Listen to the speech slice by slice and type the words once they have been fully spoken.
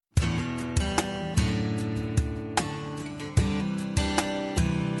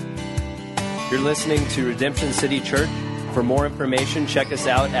You're listening to Redemption City Church. For more information, check us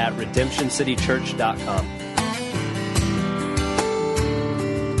out at redemptioncitychurch.com.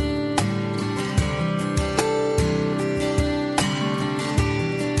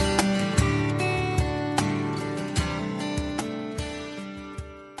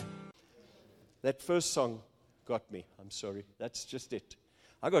 That first song got me. I'm sorry. That's just it.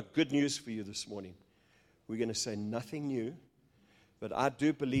 I got good news for you this morning. We're going to say nothing new, but I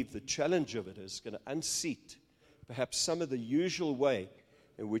do believe the challenge of it is going to unseat perhaps some of the usual way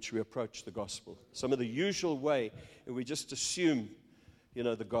in which we approach the gospel. Some of the usual way in we just assume,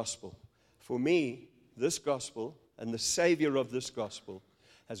 the gospel. For me, this gospel and the Savior of this gospel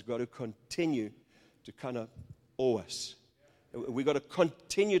has got to continue to kind of awe us. We've got to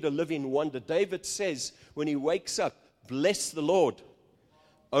continue to live in wonder. David says when he wakes up, bless the Lord,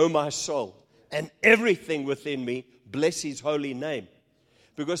 O my soul, and everything within me, bless his holy name.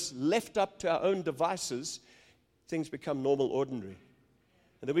 Because left up to our own devices, things become normal, ordinary.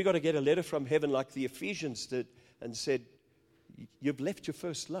 And then we've got to get a letter from heaven like the Ephesians did and said, you've left your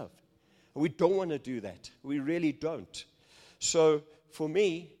first love. And we don't want to do that. We really don't. So for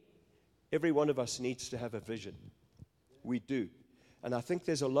me, every one of us needs to have a vision. We do. And I think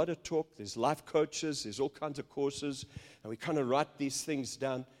there's a lot of talk. There's life coaches. There's all kinds of courses. And we kind of write these things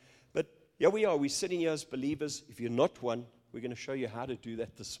down. But here we are. We're sitting here as believers. If you're not one, we're going to show you how to do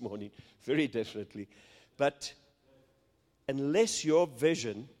that this morning. Very definitely. But unless your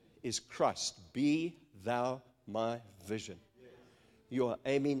vision is Christ, be thou my vision, you are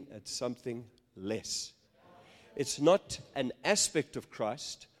aiming at something less. It's not an aspect of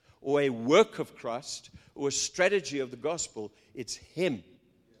Christ or a work of Christ or a strategy of the gospel. It's Him.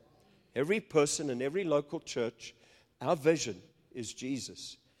 Every person in every local church, our vision is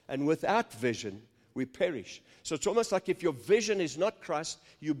Jesus. And without vision, we perish. So it's almost like if your vision is not Christ,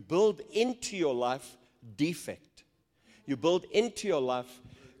 you build into your life defect. You build into your life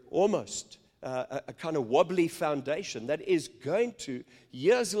almost a kind of wobbly foundation that is going to,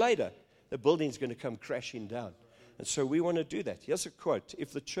 years later, the building's going to come crashing down. And so we want to do that. Here's a quote.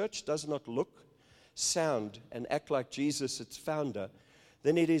 If the church does not look, sound, and act like Jesus, its founder,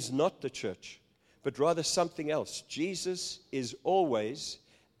 then it is not the church, but rather something else. Jesus is always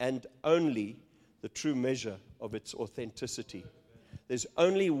and only the true measure of its authenticity. There's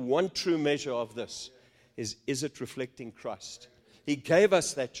only one true measure of this, is it reflecting Christ? He gave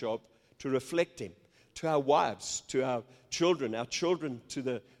us that job to reflect Him, to our wives, to our children to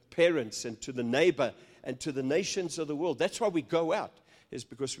the parents and to the neighbor and to the nations of the world. That's why we go out, is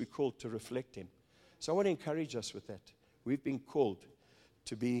because we're called to reflect Him. So I want to encourage us with that. We've been called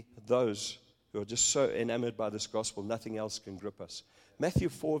to be those who are just so enamored by this gospel, nothing else can grip us. Matthew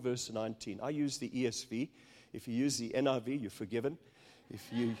 4, verse 19. I use the ESV. If you use the NIV, you're forgiven. If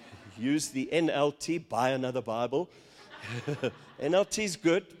you use the NLT, buy another Bible. NLT is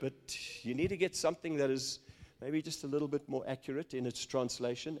good, but you need to get something that is maybe just a little bit more accurate in its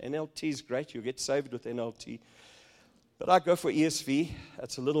translation. NLT is great. You'll get saved with NLT. But I go for ESV.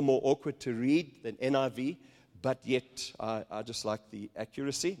 It's a little more awkward to read than NIV, but yet I just like the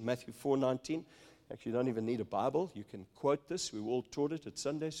accuracy. Matthew 4:19. Actually, you don't even need a Bible. You can quote this. We all taught it at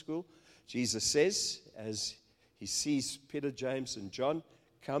Sunday school. Jesus says, as He sees Peter, James, and John,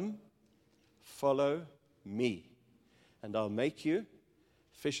 come, follow me, and I'll make you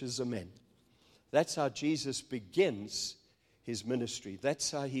fishers of men. That's how Jesus begins His ministry.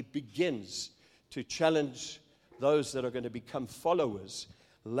 That's how He begins to challenge those that are going to become followers.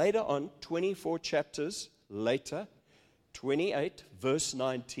 Later on, 24 chapters later, 28, verse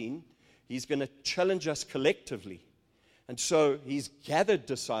 19, He's going to challenge us collectively. And so He's gathered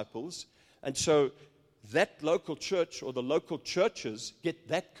disciples. And so that local church or the local churches get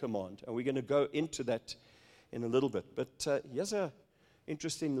that command. And we're going to go into that in a little bit. But here's an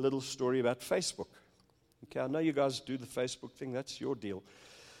interesting little story about Facebook. Okay, I know you guys do the Facebook thing. That's your deal.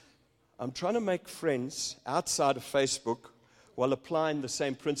 I'm trying to make friends outside of Facebook while applying the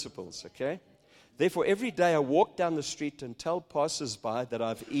same principles, okay? Therefore, every day I walk down the street and tell passers-by that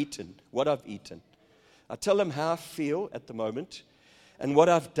I've eaten, what I've eaten. I tell them how I feel at the moment and what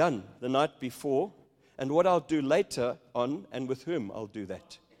I've done the night before and what I'll do later on and with whom I'll do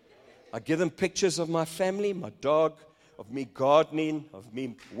that. I give them pictures of my family, my dog, of me gardening, of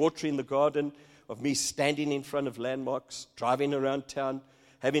me watering the garden, of me standing in front of landmarks, driving around town,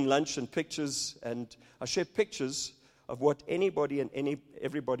 having lunch and pictures. And I share pictures of what anybody and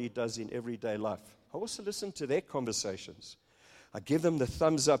everybody does in everyday life. I also listen to their conversations. I give them the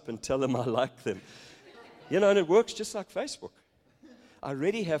thumbs up and tell them I like them. And it works just like Facebook. I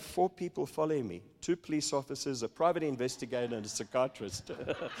already have 4 people following me, 2 police officers, a private investigator, and a psychiatrist.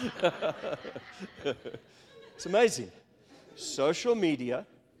 It's amazing. Social media,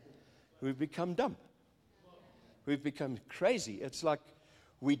 we've become dumb. We've become crazy. It's like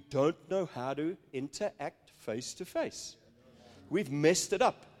we don't know how to interact face to face. We've messed it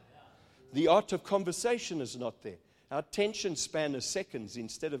up. The art of conversation is not there. Our attention span is seconds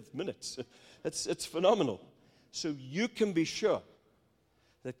instead of minutes. It's phenomenal. So you can be sure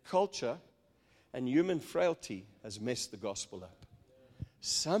that culture and human frailty has messed the gospel up.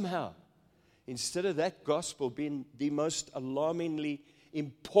 Somehow, instead of that gospel being the most alarmingly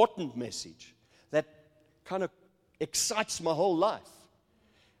important message that kind of excites my whole life,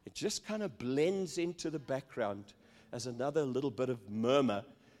 it just kind of blends into the background as another little bit of murmur.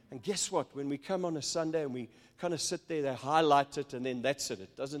 And guess what? When we come on a Sunday and we kind of sit there, they highlight it, and then that's it.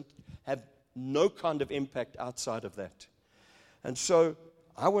 It doesn't have no kind of impact outside of that. And so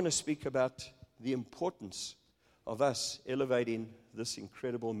I want to speak about the importance of us elevating this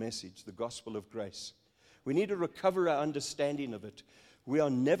incredible message, the gospel of grace. We need to recover our understanding of it. We are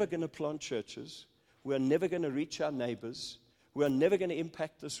never going to plant churches. We are never going to reach our neighbors. We are never going to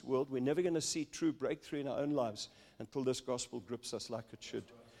impact this world. We're never going to see true breakthrough in our own lives until this gospel grips us like it should.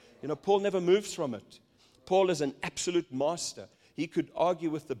 You know, Paul never moves from it. Paul is an absolute master. He could argue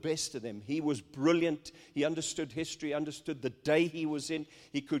with the best of them. He was brilliant. He understood history, understood the day he was in.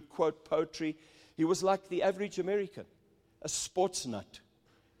 He could quote poetry. He was like the average American, a sports nut.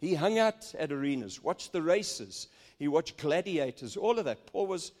 He hung out at arenas, watched the races. He watched gladiators, all of that. Paul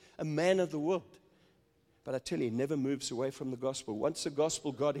was a man of the world. But I tell you, he never moves away from the gospel. Once the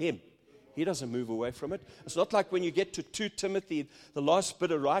gospel got him, he doesn't move away from it. It's not like when you get to 2 Timothy, the last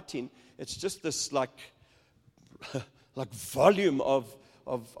bit of writing, it's just this like volume of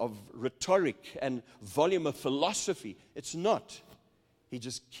rhetoric and volume of philosophy. It's not. He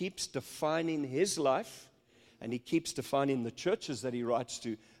just keeps defining his life, and he keeps defining the churches that he writes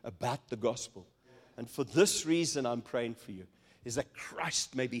to about the gospel. And for this reason, I'm praying for you, is that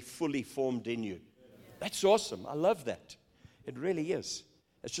Christ may be fully formed in you. That's awesome. I love that. It really is.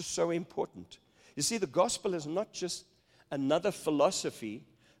 It's just so important. You see, the gospel is not just another philosophy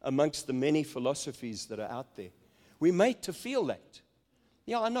amongst the many philosophies that are out there. We're made to feel that.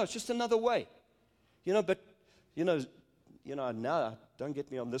 Yeah, I know, it's just another way. But now, don't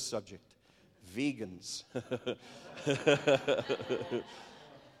get me on this subject. Vegans.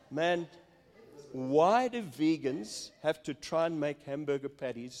 Man, why do vegans have to try and make hamburger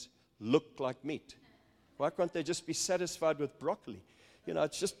patties look like meat? Why can't they just be satisfied with broccoli?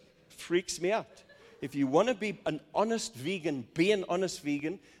 It just freaks me out. If you want to be an honest vegan, be an honest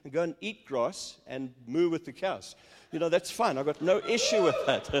vegan and go and eat grass and moo with the cows. That's fine. I've got no issue with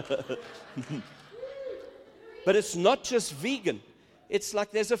that. But it's not just vegan. It's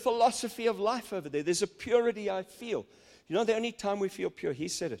like there's a philosophy of life over there. There's a purity I feel. The only time we feel pure, he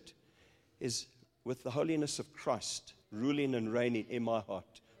said it, is with the holiness of Christ ruling and reigning in my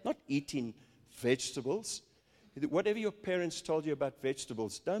heart. Not eating vegetables. Whatever your parents told you about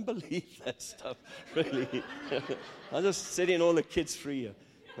vegetables, don't believe that stuff, really. I'm just setting all the kids free here.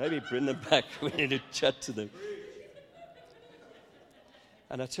 Maybe bring them back. We need to chat to them.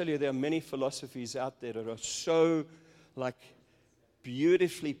 And I tell you, there are many philosophies out there that are so,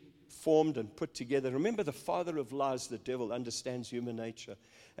 beautifully formed and put together. Remember, the father of lies, the devil, understands human nature.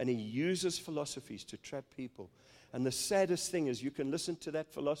 And he uses philosophies to trap people. And the saddest thing is you can listen to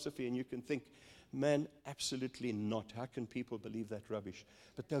that philosophy and you can think, man, absolutely not. How can people believe that rubbish?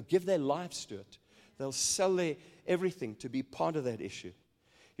 But they'll give their lives to it. They'll sell their everything to be part of that issue.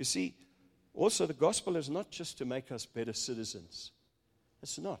 You see, also the gospel is not just to make us better citizens.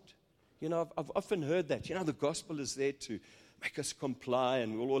 It's not. I've often heard that. The gospel is there to make us comply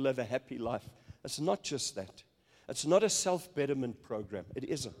and we'll all have a happy life. It's not just that. It's not a self-betterment program. It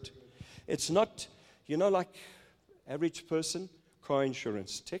isn't. It's not, like average person, car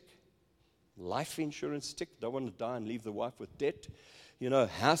insurance, tick. Life insurance, tick. Don't want to die and leave the wife with debt.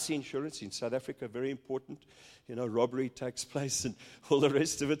 House insurance in South Africa, very important. Robbery takes place and all the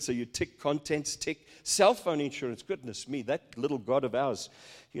rest of it. So you tick contents, tick. Cell phone insurance, goodness me, that little God of ours.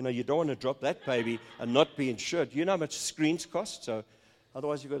 You don't want to drop that baby and not be insured. You know how much screens cost? So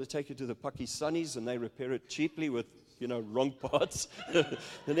otherwise you've got to take it to the Pakistanis and they repair it cheaply with, wrong parts.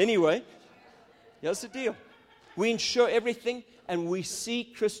 And anyway, here's the deal. We insure everything, and we see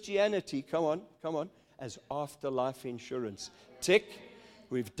Christianity, come on, as afterlife insurance. Tick,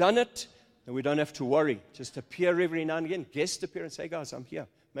 we've done it, and we don't have to worry. Just appear every now and again, guest appear and say, guys, I'm here.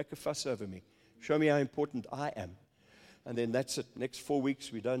 Make a fuss over me. Show me how important I am. And then that's it. Next 4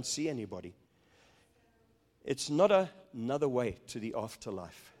 weeks, we don't see anybody. It's not another way to the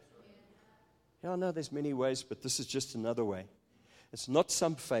afterlife. Yeah, I know there's many ways, but this is just another way. It's not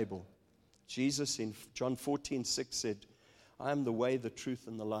some fable. Jesus in John 14:6 said, I am the way, the truth,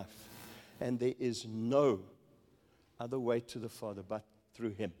 and the life. And there is no other way to the Father but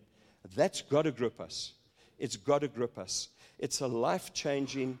through him. That's got to grip us. It's got to grip us. It's a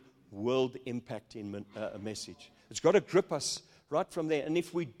life-changing, world-impacting message. It's got to grip us right from there. And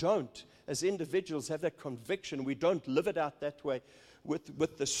if we don't, as individuals, have that conviction, we don't live it out that way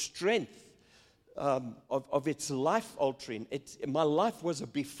with the strength of its life-altering. My life was a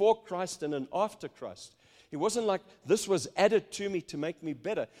before Christ and an after Christ. It wasn't like this was added to me to make me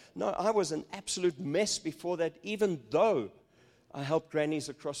better. No, I was an absolute mess before that, even though I helped grannies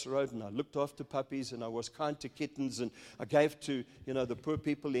across the road, and I looked after puppies, and I was kind to kittens, and I gave to, the poor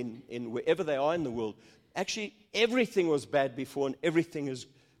people in wherever they are in the world. Actually, everything was bad before, and everything is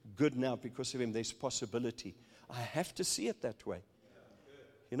good now because of him. There's possibility. I have to see it that way.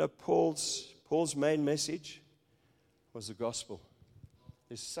 Paul's main message was the gospel.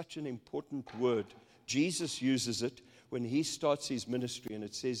 There's such an important word. Jesus uses it when he starts his ministry, and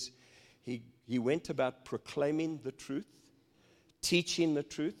it says he went about proclaiming the truth, teaching the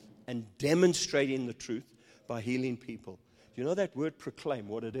truth, and demonstrating the truth by healing people. Do you know that word proclaim,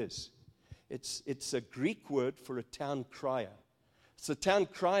 what it is? It's a Greek word for a town crier. So a town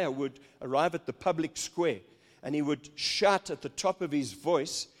crier would arrive at the public square, and he would shout at the top of his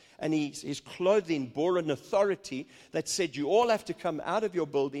voice, and his clothing bore an authority that said, you all have to come out of your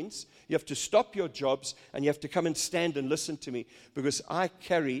buildings, you have to stop your jobs, and you have to come and stand and listen to me, because I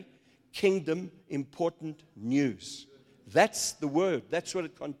carry kingdom important news. That's the word. That's what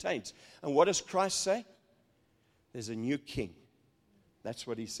it contains. And what does Christ say? There's a new king. That's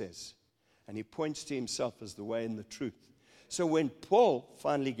what he says. And he points to himself as the way and the truth. So when Paul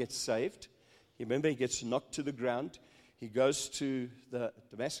finally gets saved, you remember he gets knocked to the ground. He goes to the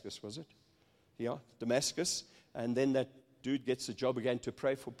Damascus, was it? Yeah, Damascus. And then that dude gets a job again to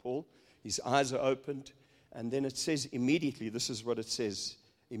pray for Paul. His eyes are opened. And then it says immediately, this is what it says.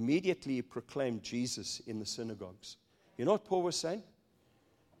 Immediately he proclaimed Jesus in the synagogues. You know what Paul was saying?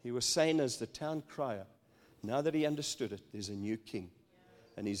 He was saying as the town crier, now that he understood it, there's a new king.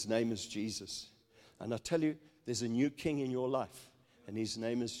 And his name is Jesus. And I tell you, there's a new king in your life. And his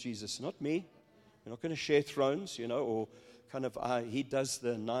name is Jesus. Not me. We're not going to share thrones, or kind of he does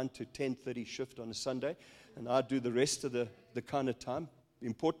the 9 to 10:30 shift on a Sunday. And I do the rest of the kind of time.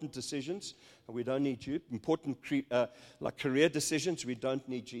 Important decisions, we don't need you. Important like career decisions, we don't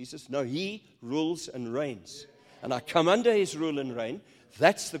need Jesus. No, he rules and reigns. And I come under his rule and reign.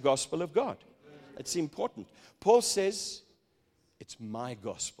 That's the gospel of God. It's important. Paul says, it's my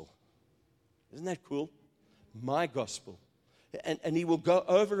gospel. Isn't that cool? My gospel. And he will go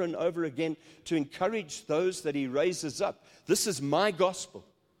over and over again to encourage those that he raises up. This is my gospel.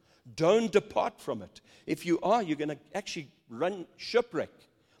 Don't depart from it. If you are, you're going to actually run shipwreck.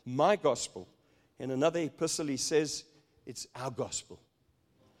 My gospel. In another epistle, he says, it's our gospel.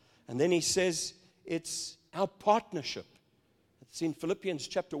 And then he says, it's our partnership. It's in Philippians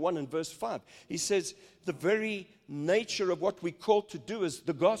chapter 1 and verse 5. He says, the very nature of what we call to do is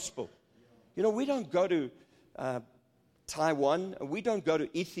the gospel. We don't go to Taiwan, and we don't go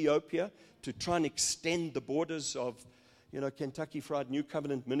to Ethiopia to try and extend the borders of, Kentucky Fried New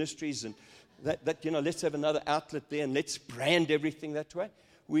Covenant Ministries, and that let's have another outlet there and let's brand everything that way.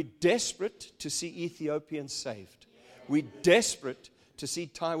 We're desperate to see Ethiopians saved. We're desperate to see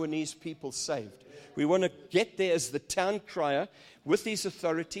Taiwanese people saved. We want to get there as the town crier with his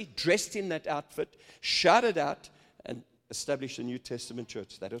authority, dressed in that outfit, shout it out, and establish a New Testament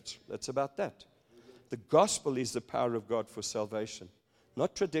church. That's about that. The gospel is the power of God for salvation.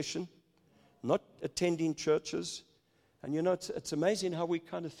 Not tradition, not attending churches. And it's amazing how we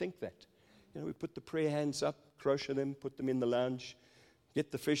kind of think that. We put the prayer hands up, crochet them, put them in the lounge,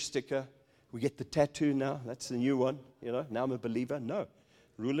 get the fish sticker. We get the tattoo now. That's the new one. Now I'm a believer. No.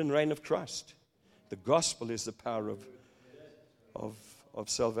 Rule and reign of Christ. The gospel is the power of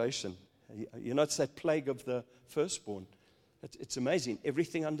salvation. It's that plague of the firstborn. It's amazing.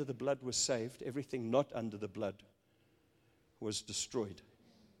 Everything under the blood was saved. Everything not under the blood was destroyed.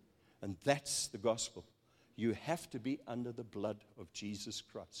 And that's the gospel. You have to be under the blood of Jesus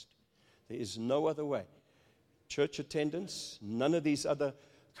Christ. There is no other way. Church attendance, none of these other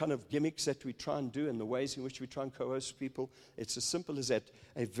kind of gimmicks that we try and do and the ways in which we try and coerce people. It's as simple as that.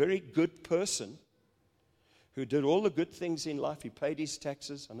 A very good person who did all the good things in life. He paid his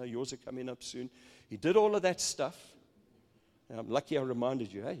taxes. I know yours are coming up soon. He did all of that stuff. And I'm lucky I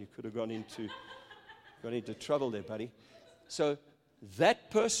reminded you. Hey, you could have gone into trouble there, buddy. So that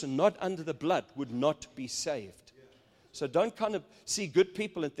person not under the blood would not be saved. So don't kind of see good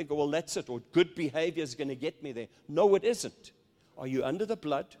people and think, oh, well, that's it, or good behavior is going to get me there. No, it isn't. Are you under the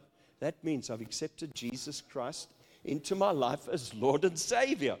blood? That means I've accepted Jesus Christ into my life as Lord and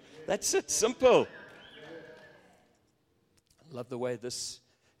Savior. That's it, simple. I love the way this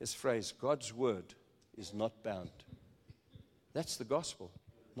is phrased. God's word is not bound. That's the gospel,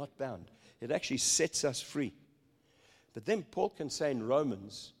 not bound. It actually sets us free. But then Paul can say in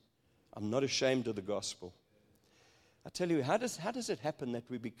Romans, I'm not ashamed of the gospel. I tell you, how does it happen that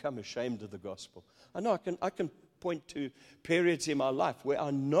we become ashamed of the gospel? I know I can point to periods in my life where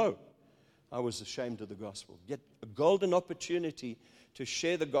I know I was ashamed of the gospel. Get a golden opportunity to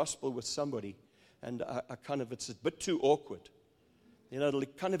share the gospel with somebody, and it's a bit too awkward. It'll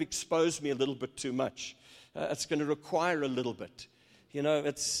kind of expose me a little bit too much. It's going to require a little bit. I'm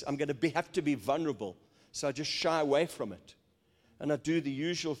going to have to be vulnerable. So I just shy away from it. And I do the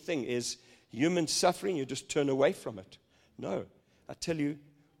usual thing is human suffering, you just turn away from it. No, I tell you,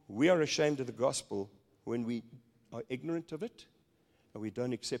 we are ashamed of the gospel when we are ignorant of it and we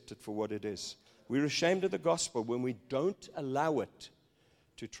don't accept it for what it is. We're ashamed of the gospel when we don't allow it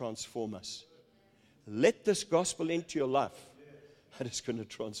to transform us. Let this gospel into your life, and it's going to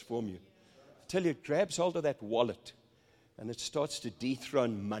transform you. I tell you, it grabs hold of that wallet and it starts to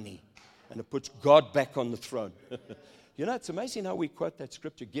dethrone money. And it puts God back on the throne. It's amazing how we quote that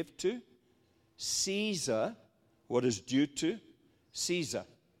scripture. Give to Caesar what is due to Caesar.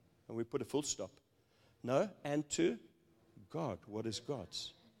 And we put a full stop. No, and to God what is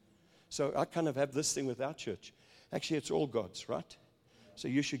God's. So I kind of have this thing with our church. Actually, it's all God's, right? So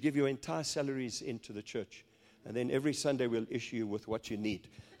you should give your entire salaries into the church. And then every Sunday we'll issue you with what you need.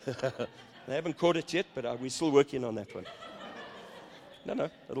 They haven't caught it yet, but we're still working on that one.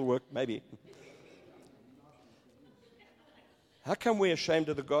 No, it'll work, maybe. How come we're ashamed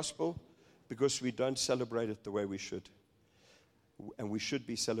of the gospel? Because we don't celebrate it the way we should. And we should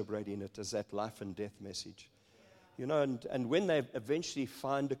be celebrating it as that life and death message. And when they eventually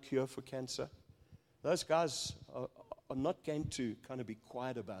find a cure for cancer, those guys are not going to kind of be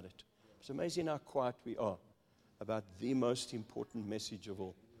quiet about it. It's amazing how quiet we are about the most important message of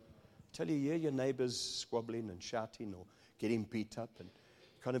all. Tell you, hear your neighbors squabbling and shouting or getting beat up and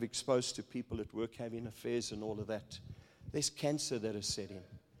kind of exposed to people at work having affairs and all of that. There's cancer that is set in.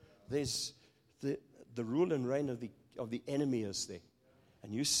 There's the rule and reign of the enemy is there.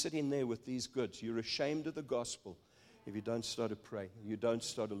 And you're sitting there with these goods. You're ashamed of the gospel if you don't start to pray. You don't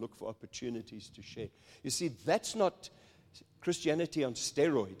start to look for opportunities to share. You see, that's not Christianity on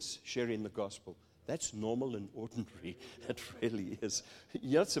steroids, sharing the gospel. That's normal and ordinary. It really is.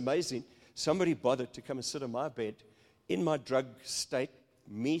 It's amazing. Somebody bothered to come and sit on my bed in my drug state,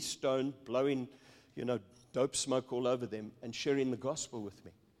 me stoned, blowing, dope smoke all over them and sharing the gospel with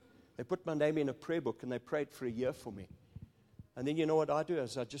me. They put my name in a prayer book and they prayed for a year for me. And then you know what I do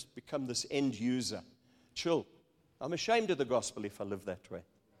is I just become this end user. Chill. I'm ashamed of the gospel if I live that way.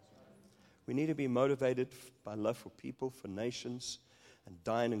 We need to be motivated by love for people, for nations, and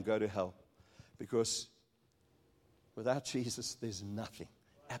dine and go to hell. Because without Jesus, there's nothing.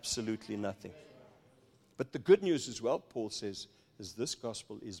 Absolutely nothing. But the good news as well, Paul says, is this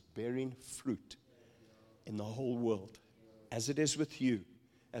gospel is bearing fruit in the whole world. As it is with you,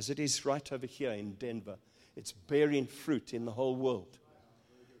 as it is right over here in Denver, it's bearing fruit in the whole world.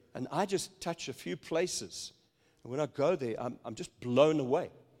 And I just touch a few places. And when I go there, I'm just blown away.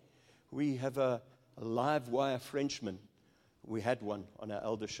 We have a live wire Frenchman. We had one on our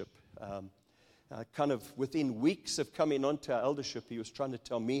eldership. Kind of within weeks of coming onto our eldership, he was trying to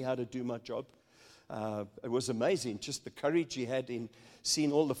tell me how to do my job. It was amazing, just the courage he had in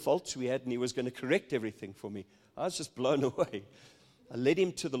seeing all the faults we had, and he was going to correct everything for me. I was just blown away. I led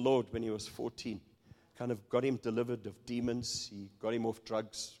him to the Lord when he was 14. Kind of got him delivered of demons. He got him off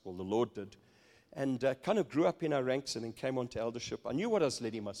drugs. Well, the Lord did. And kind of grew up in our ranks and then came on to eldership. I knew what I was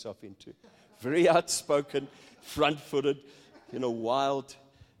letting myself into. Very outspoken, front-footed, wild.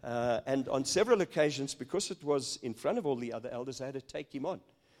 And on several occasions, because it was in front of all the other elders, I had to take him on.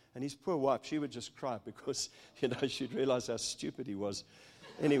 And his poor wife, she would just cry because, she'd realize how stupid he was.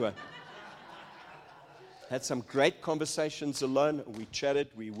 Anyway, had some great conversations alone. We chatted,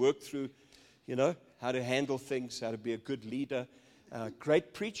 we worked through, how to handle things, how to be a good leader.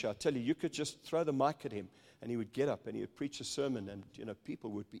 Great preacher. I tell you, you could just throw the mic at him and he would get up and he would preach a sermon and,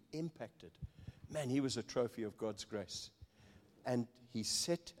 people would be impacted. Man, he was a trophy of God's grace. And he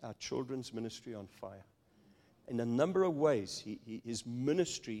set our children's ministry on fire. In a number of ways, his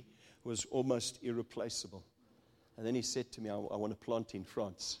ministry was almost irreplaceable. And then he said to me, I want to plant in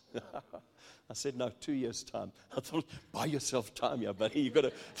France. I said, no, 2 years' time. I thought, buy yourself time, yeah, buddy. You've got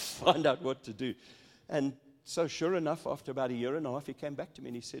to find out what to do. And so sure enough, after about a year and a half, he came back to me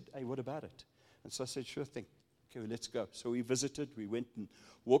and he said, hey, what about it? And so I said, sure thing. Okay, well, let's go. So we visited. We went and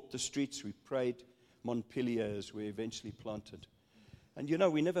walked the streets. We prayed. Montpellier is where we eventually planted. And,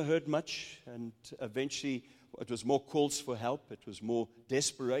 we never heard much. And eventually, it was more calls for help. It was more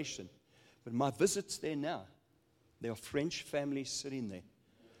desperation. But my visits there now, there are French families sitting there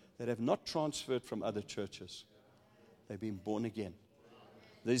that have not transferred from other churches. They've been born again.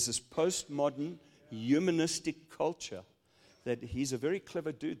 There's this postmodern, humanistic culture that he's a very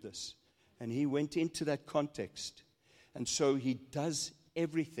clever dude, this. And he went into that context. And so he does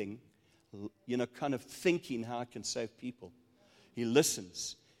everything, kind of thinking how I can save people. He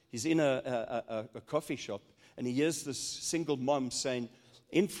listens. He's in a coffee shop, and he hears this single mom saying,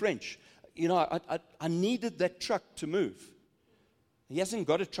 in French, I needed that truck to move. He hasn't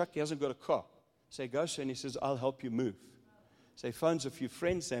got a truck, he hasn't got a car. So he goes and he says, I'll help you move. So he phones a few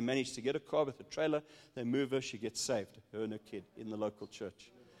friends, they manage to get a car with a trailer, they move her, she gets saved, her and her kid, in the local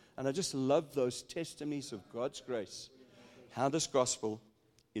church. And I just love those testimonies of God's grace, how this gospel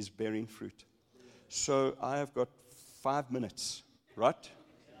is bearing fruit. So I have got 5 minutes, right?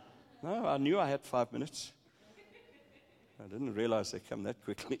 No, I knew I had 5 minutes. I didn't realize they come that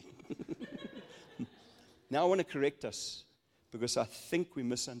quickly. Now I want to correct us, because I think we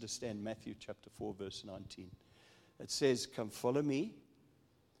misunderstand Matthew chapter 4, verse 19. It says, come follow me,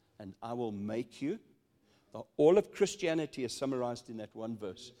 and I will make you. All of Christianity is summarized in that one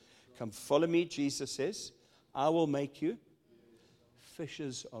verse. Come follow me, Jesus says, I will make you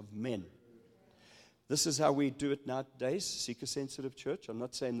fishers of men. This is how we do it nowadays, seeker-sensitive church. I'm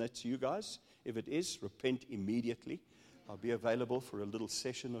not saying that's you guys. If it is, repent immediately. I'll be available for a little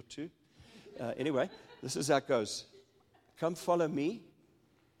session or two. Anyway, this is how it goes. Come follow me,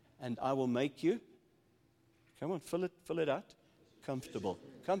 and I will make you, come on, fill it out, comfortable.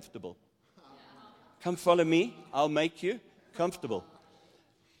 Come follow me, I'll make you comfortable.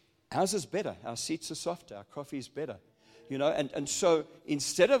 Ours is better. Our seats are softer. Our coffee is better. And so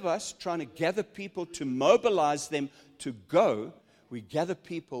instead of us trying to gather people to mobilize them to go, we gather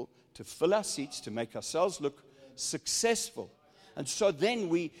people to fill our seats, to make ourselves look successful. And so then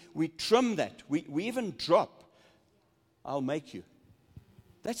we trim that. We even drop, I'll make you.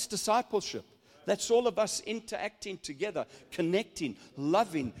 That's discipleship. That's all of us interacting together, connecting,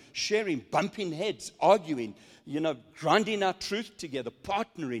 loving, sharing, bumping heads, arguing, grinding our truth together,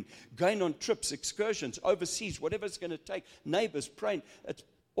 partnering, going on trips, excursions, overseas, whatever it's going to take, neighbors, praying. It's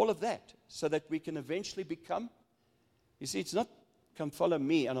all of that so that we can eventually become. You see, it's not come follow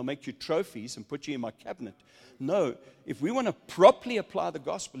me and I'll make you trophies and put you in my cabinet. No, if we want to properly apply the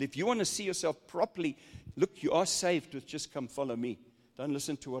gospel, if you want to see yourself properly, look, you are saved with just come follow me. Don't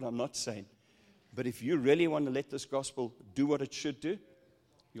listen to what I'm not saying. But if you really want to let this gospel do what it should do,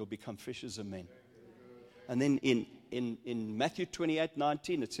 you'll become fishers of men. And then in Matthew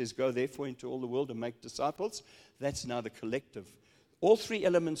 28:19, it says, go therefore into all the world and make disciples. That's now the collective. All three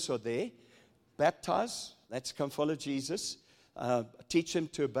elements are there. Baptize, that's come follow Jesus. Teach him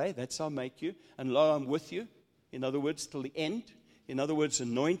to obey, that's I'll make you. And lo, I'm with you. In other words, till the end. In other words,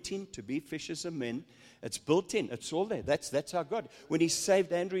 anointing to be fishers of men. It's built in. It's all there. That's our God. When he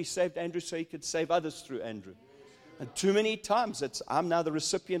saved Andrew so he could save others through Andrew. And too many times I'm now the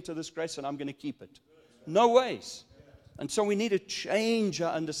recipient of this grace and I'm going to keep it. No ways. And so we need to change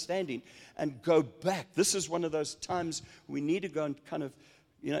our understanding and go back. This is one of those times we need to go and kind of,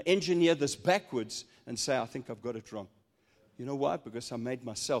 engineer this backwards and say, I think I've got it wrong. You know why? Because I made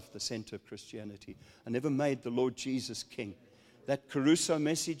myself the center of Christianity. I never made the Lord Jesus king. That Caruso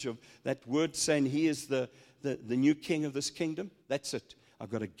message of that word saying he is the new king of this kingdom, that's it.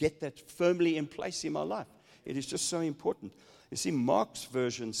 I've got to get that firmly in place in my life. It is just so important. You see, Mark's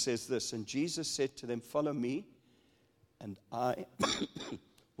version says this, and Jesus said to them, follow me, and I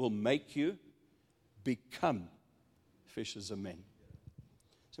will make you become fishers of men.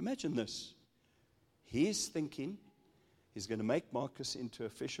 So imagine this. He's thinking he's going to make Marcus into a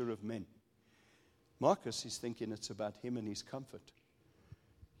fisher of men. Marcus is thinking it's about him and his comfort.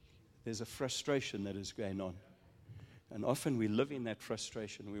 There's a frustration that is going on. And often we live in that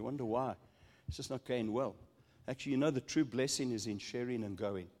frustration. We wonder why. It's just not going well. Actually, the true blessing is in sharing and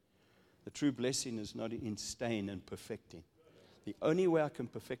going. The true blessing is not in staying and perfecting. The only way I can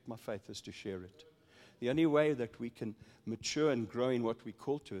perfect my faith is to share it. The only way that we can mature and grow in what we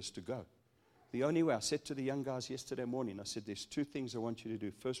call to is to go. The only way, I said to the young guys yesterday morning, I said, there's two things I want you to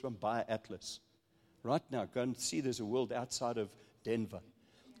do. First one, buy an atlas. Right now, go and see there's a world outside of Denver.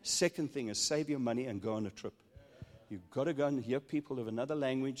 Second thing is save your money and go on a trip. You've got to go and hear people of another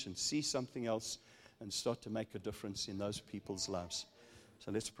language and see something else and start to make a difference in those people's lives.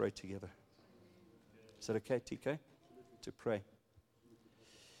 So let's pray together. Is that okay, TK? To pray.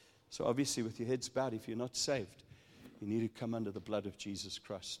 So obviously with your heads bowed, if you're not saved, you need to come under the blood of Jesus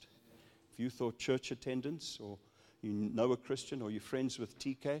Christ. If you thought church attendance or you know a Christian or you're friends with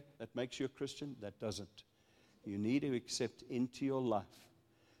TK, that makes you a Christian, that doesn't. You need to accept into your life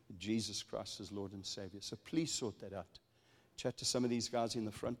Jesus Christ as Lord and Savior. So please sort that out. Chat to some of these guys in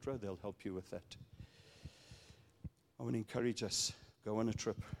the front row. They'll help you with that. I want to encourage us. Go on a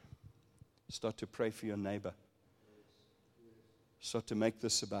trip. Start to pray for your neighbor. Start to make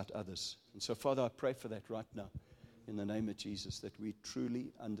this about others. And so, Father, I pray for that right now in the name of Jesus, that we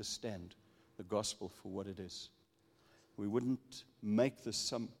truly understand the gospel for what it is. We wouldn't make this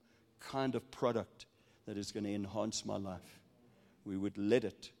some kind of product that is going to enhance my life. We would let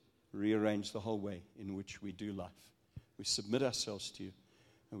it rearrange the whole way in which we do life. We submit ourselves to you,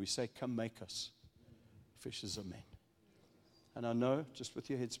 and we say, come make us fishers of men. And I know, just with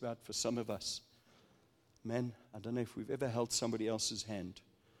your heads bowed, for some of us, man, I don't know if we've ever held somebody else's hand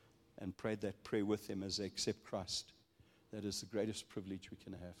and prayed that prayer with them as they accept Christ. That is the greatest privilege we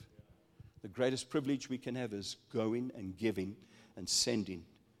can have. The greatest privilege we can have is going and giving and sending.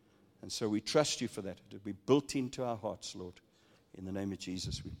 And so we trust you for that. It will be built into our hearts, Lord. In the name of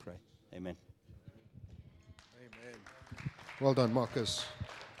Jesus we pray. Amen. Amen. Well done, Marcus.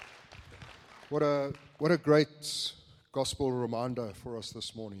 What a great gospel reminder for us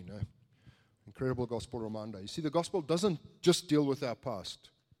this morning. Incredible gospel reminder. You see, the gospel doesn't just deal with our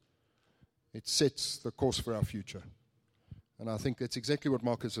past. It sets the course for our future. And I think that's exactly what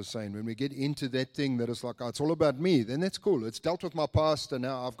Marcus is saying. When we get into that thing that is like, oh, it's all about me, then that's cool. It's dealt with my past and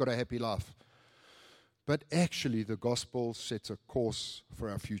now I've got a happy life. But actually, the gospel sets a course for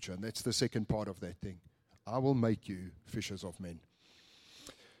our future. And that's the second part of that thing. I will make you fishers of men.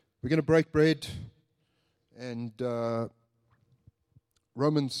 We're going to break bread. And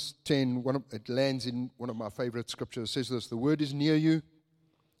Romans 10, it lands in one of my favorite scriptures. It says this: the word is near you.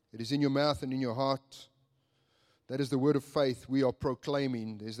 It is in your mouth and in your heart. That is the word of faith we are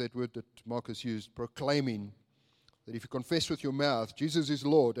proclaiming. There's that word that Marcus used, proclaiming, that if you confess with your mouth Jesus is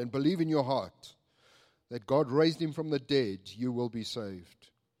Lord and believe in your heart that God raised him from the dead, you will be saved.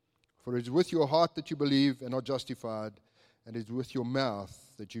 For it is with your heart that you believe and are justified, and it is with your mouth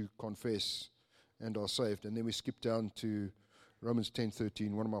that you confess and are saved. And then we skip down to Romans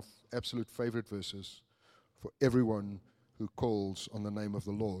 10:13, one of my absolute favorite verses. For everyone who calls on the name of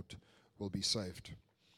the Lord will be saved.